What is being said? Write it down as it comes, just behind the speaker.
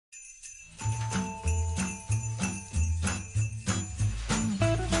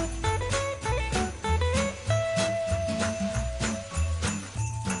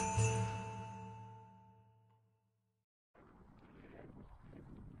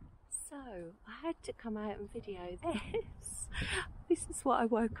So I had to come out and video this. This is what I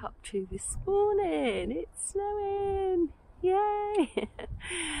woke up to this morning. It's snowing. Yay!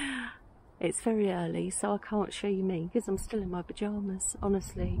 It's very early, so I can't show you me because I'm still in my pyjamas.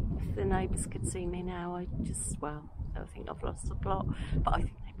 Honestly, if the neighbours could see me now, well, they'll think I've lost the plot, but I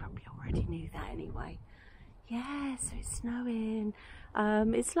think they probably already knew that anyway. Yeah, so it's snowing.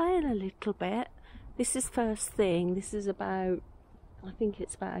 It's laying a little bit. This is first thing. This is about, I think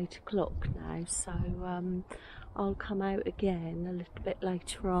it's about 8 o'clock now, so I'll come out again a little bit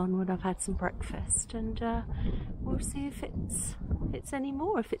later on when I've had some breakfast, and we'll see if it's any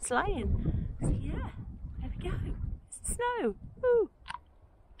more, if it's laying. So yeah, there we go. It's snow. Woo.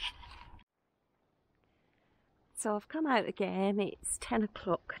 So I've come out again. It's 10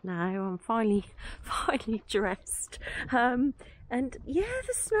 o'clock now. I'm finally dressed. And yeah,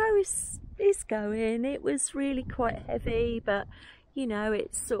 the snow is going. It was really quite heavy, but you know,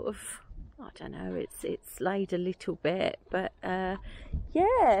 it's sort of, I don't know, it's laid a little bit, but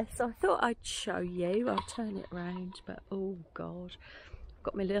yeah, so I thought I'd show you. I'll turn it round, but oh god, I've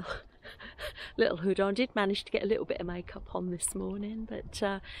got my little hood on. Did manage to get a little bit of makeup on this morning, but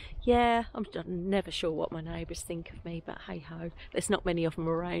yeah, I'm never sure what my neighbours think of me, but hey ho, there's not many of them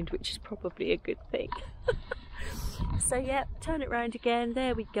around, which is probably a good thing. So yeah, turn it round again.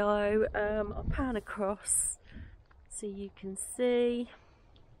 There we go. I'll pan across so you can see.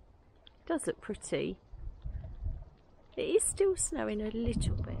 It does look pretty. It is still snowing a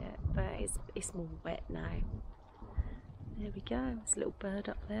little bit, but it's more wet now. There we go. There's a little bird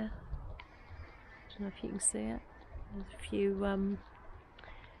up there. I don't know if you can see it. There's a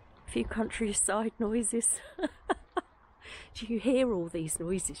few countryside noises. Do you hear all these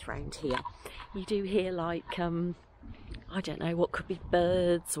noises round here? You do hear, like, I don't know, what could be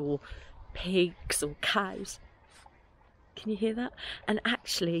birds or pigs or cows. Can you hear that? And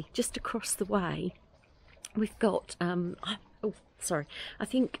actually, just across the way, we've got, oh, sorry, I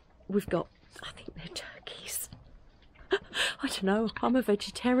think they're turkeys. I don't know, I'm a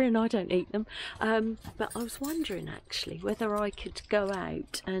vegetarian, I don't eat them. But I was wondering actually whether I could go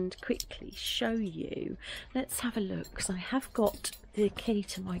out and quickly show you. Let's have a look, because I have got the key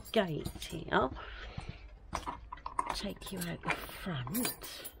to my gate here. Take you out the front.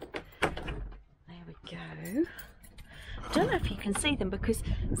 There we go. I don't know if you can see them, because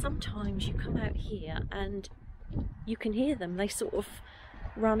sometimes you come out here and you can hear them. They sort of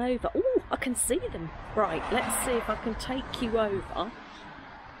run over. Oh, I can see them. Right, let's see if I can take you over.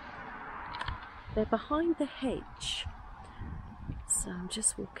 They're behind the hedge. So I'm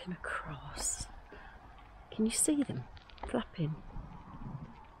just walking across. Can you see them flapping?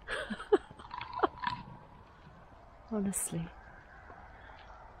 Honestly.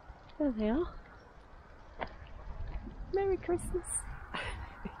 There they are. Merry Christmas.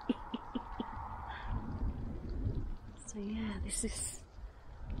 So yeah, this is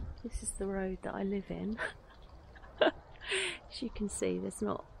the road that I live in. As you can see, there's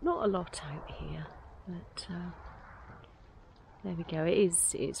not a lot out here, but there we go. It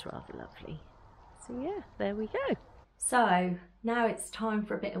is rather lovely. So yeah, there we go. So now it's time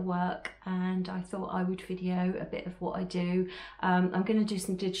for a bit of work, and I thought I would video a bit of what I do. I'm going to do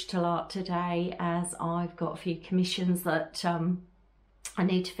some digital art today, as I've got a few commissions that I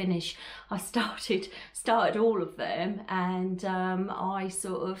need to finish. I started all of them, and I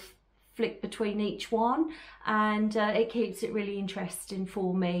sort of flick between each one, and it keeps it really interesting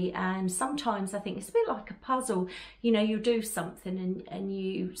for me. And sometimes I think it's a bit like a puzzle. You know, you do something and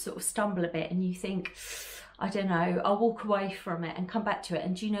you sort of stumble a bit and you think, I don't know, I'll walk away from it and come back to it.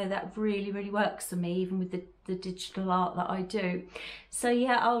 And you know, that really works for me, even with the digital art that I do. So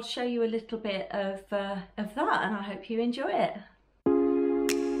yeah, I'll show you a little bit of that, and I hope you enjoy it.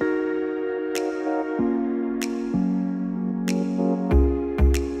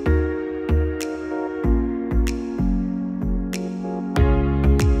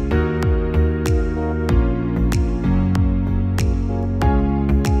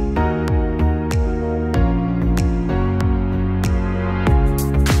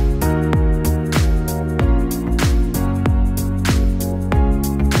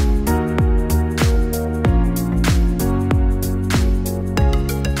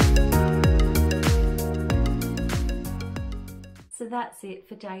 That's it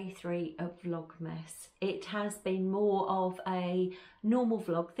for day 3 of Vlogmas. It has been more of a normal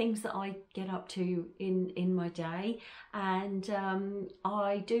vlog, things that I get up to in my day, and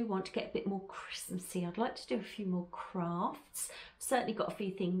I do want to get a bit more Christmassy. I'd like to do a few more crafts. Certainly got a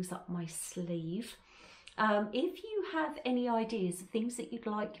few things up my sleeve. If you have any ideas of things that you'd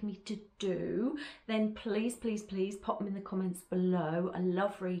like me to do, then please, please, please pop them in the comments below. I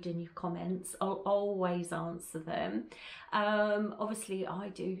love reading your comments. I'll always answer them. Obviously, I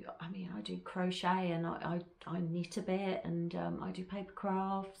do crochet, and I knit a bit, and I do paper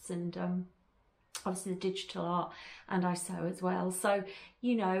crafts, and obviously the digital art, and I sew as well. So,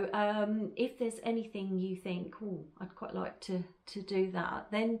 you know, if there's anything you think, oh, I'd quite like to do that,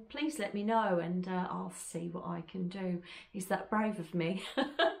 then please let me know, and I'll see what I can do. Is that brave of me?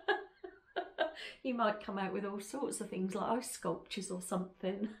 You might come out with all sorts of things like ice sculptures or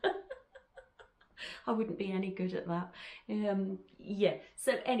something. I wouldn't be any good at that. Yeah,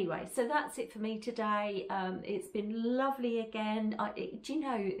 so anyway, so that's it for me today. It's been lovely again. Do you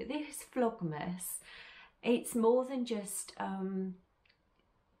know, this Vlogmas, it's more than just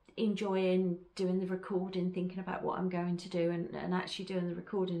enjoying doing the recording, thinking about what I'm going to do, and actually doing the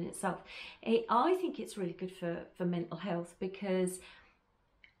recording itself. I think it's really good for mental health, because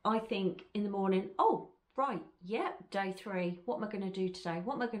I think in the morning, oh, right, yeah, day 3, what am I going to do today?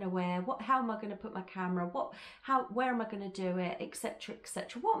 What am I going to wear? How am I going to put my camera? Where am I going to do it? Etc,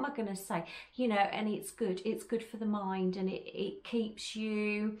 etc. What am I going to say? You know, and it's good. It's good for the mind, and it keeps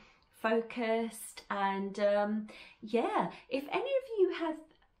you focused. And yeah, if any of you have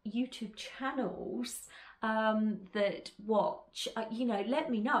YouTube channels that watch, you know,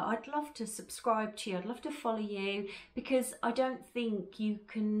 let me know. I'd love to subscribe to you. I'd love to follow you, because I don't think you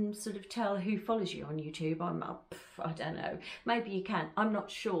can sort of tell who follows you on YouTube. I don't know, maybe you can, I'm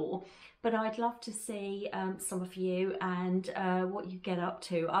not sure, but I'd love to see some of you, and what you get up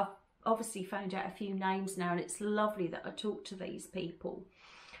to. I've obviously found out a few names now, and it's lovely that I talk to these people.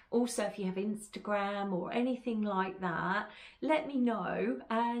 Also, if you have Instagram or anything like that, let me know,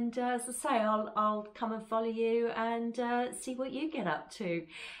 and as I say, I'll come and follow you and see what you get up to.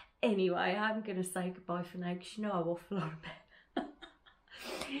 Anyway, I'm going to say goodbye for now, because you know I waffle on a bit.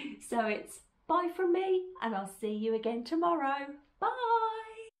 So it's bye from me, and I'll see you again tomorrow. Bye!